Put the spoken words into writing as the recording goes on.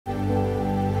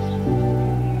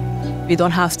we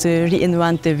don't have to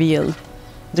reinvent the wheel.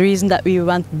 The reason that we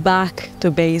went back to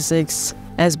basics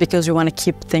is because we want to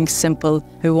keep things simple.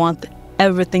 We want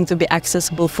everything to be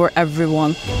accessible for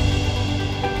everyone.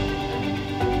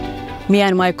 Me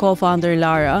and my co-founder,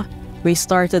 Lara, we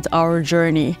started our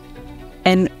journey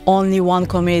in only one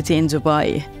community in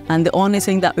Dubai. And the only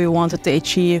thing that we wanted to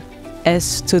achieve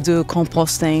is to do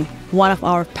composting. One of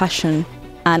our passion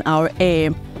and our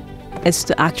aim is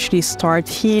to actually start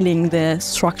healing the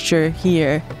structure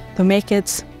here, to make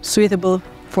it suitable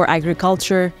for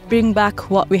agriculture, bring back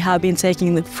what we have been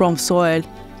taking from soil,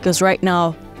 because right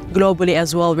now, globally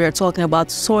as well, we are talking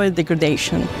about soil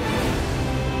degradation.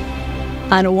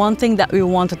 And one thing that we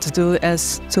wanted to do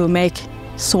is to make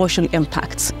social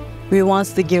impacts. We want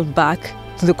to give back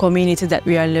to the community that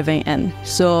we are living in.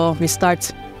 So we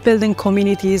start building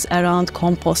communities around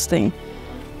composting,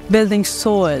 building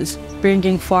soils,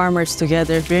 bringing farmers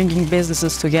together, bringing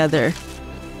businesses together.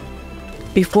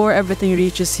 Before everything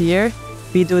reaches here,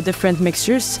 we do different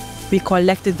mixtures, we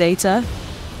collect the data,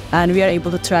 and we are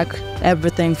able to track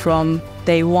everything from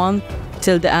day one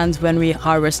till the end when we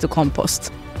harvest the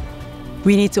compost.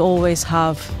 We need to always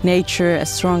have nature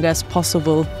as strong as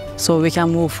possible so we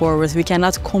can move forward. We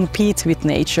cannot compete with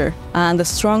nature. And the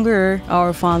stronger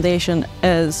our foundation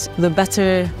is, the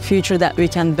better future that we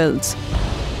can build.